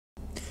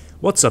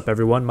What's up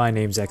everyone, my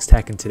name's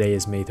Xtech and today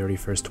is May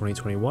 31st,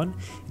 2021.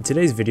 In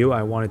today's video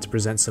I wanted to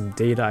present some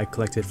data I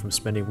collected from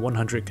spending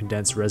 100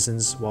 condensed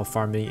resins while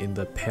farming in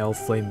the Pale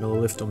Flame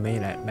Millelith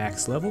domain at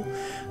max level.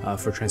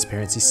 For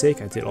transparency's sake,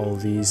 I did all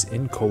of these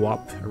in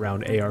co-op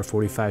around AR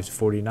 45 to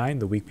 49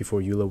 the week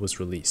before EULA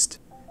was released.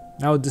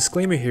 Now a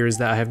disclaimer here is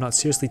that I have not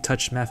seriously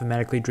touched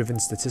mathematically driven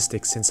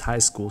statistics since high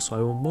school, so I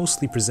will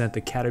mostly present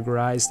the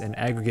categorized and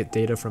aggregate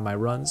data from my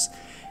runs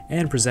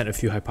and present a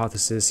few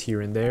hypotheses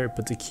here and there,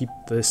 but to keep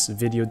this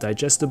video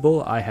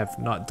digestible, I have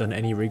not done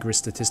any rigorous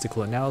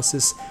statistical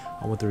analysis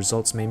on what the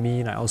results may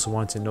mean. I also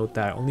wanted to note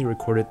that I only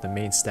recorded the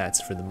main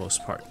stats for the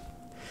most part.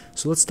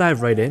 So let's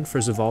dive right in.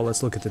 First of all,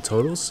 let's look at the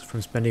totals. From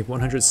spending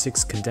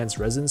 106 condensed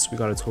resins, we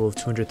got a total of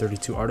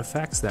 232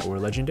 artifacts that were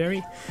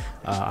legendary.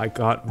 I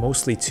got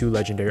mostly 2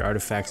 legendary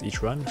artifacts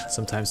each run,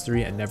 sometimes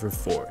 3 and never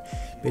 4.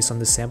 Based on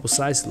this sample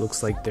size, it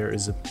looks like there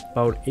is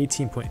about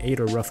 18.8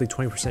 or roughly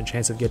 20%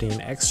 chance of getting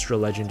an extra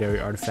legendary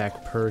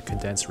artifact per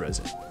condensed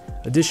resin.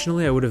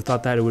 Additionally, I would have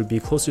thought that it would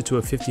be closer to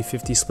a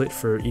 50-50 split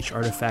for each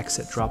artifact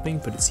set dropping,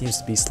 but it seems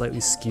to be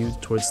slightly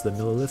skewed towards the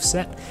Millelith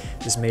set.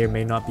 This may or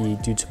may not be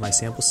due to my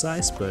sample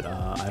size, but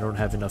I don't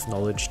have enough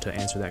knowledge to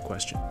answer that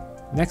question.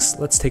 Next,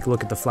 let's take a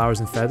look at the flowers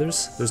and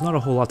feathers. There's not a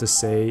whole lot to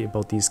say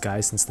about these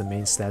guys since the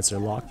main stats are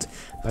locked,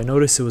 but I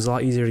noticed it was a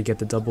lot easier to get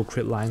the double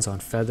crit lines on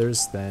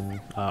feathers than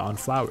on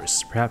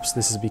flowers. Perhaps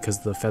this is because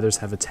the feathers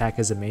have attack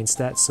as a main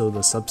stat, so the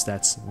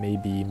substats may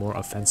be more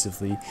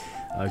offensively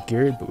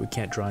geared, but we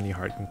can't draw any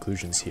hard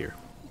conclusions here.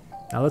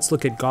 Now let's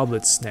look at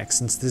goblets next,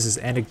 since this is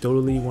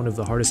anecdotally one of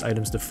the hardest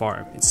items to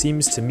farm. It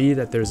seems to me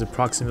that there's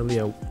approximately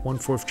a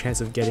 1/4 chance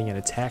of getting an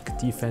attack,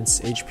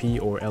 defense, HP,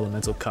 or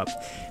elemental cup,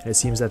 and it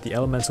seems that the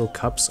elemental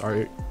cups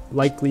are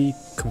likely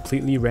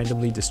completely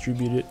randomly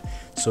distributed,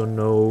 so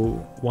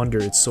no wonder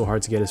it's so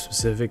hard to get a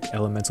specific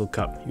elemental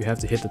cup. You have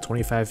to hit the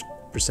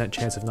 25%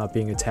 chance of not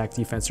being attack,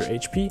 defense, or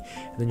HP,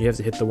 and then you have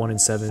to hit the 1 in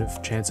 7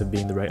 chance of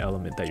being the right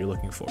element that you're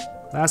looking for.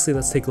 Lastly,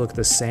 let's take a look at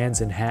the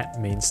sands and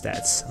hat main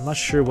stats. I'm not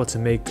sure what to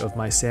make of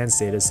my sands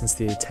data since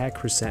the attack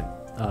percent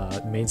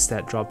main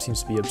stat drop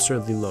seems to be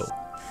absurdly low.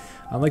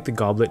 Unlike the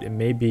goblet, it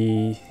may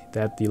be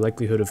that the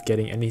likelihood of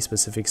getting any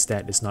specific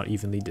stat is not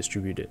evenly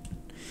distributed.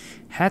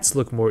 Hats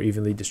look more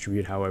evenly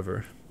distributed,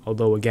 however,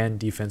 although again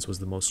defense was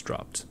the most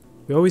dropped.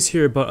 We always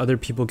hear about other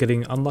people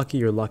getting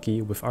unlucky or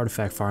lucky with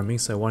artifact farming,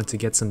 so I wanted to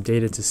get some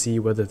data to see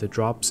whether the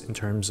drops in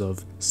terms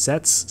of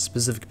sets,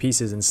 specific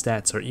pieces, and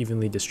stats are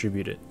evenly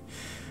distributed.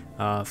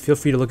 Feel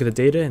free to look at the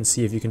data and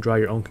see if you can draw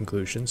your own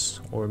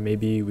conclusions, or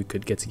maybe we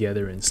could get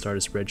together and start a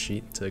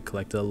spreadsheet to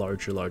collect a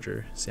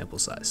larger sample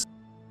size.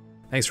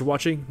 Thanks for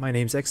watching, my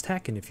name's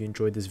Xtech, and if you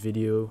enjoyed this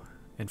video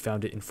and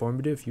found it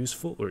informative,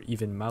 useful, or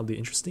even mildly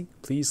interesting,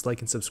 please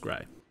like and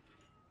subscribe.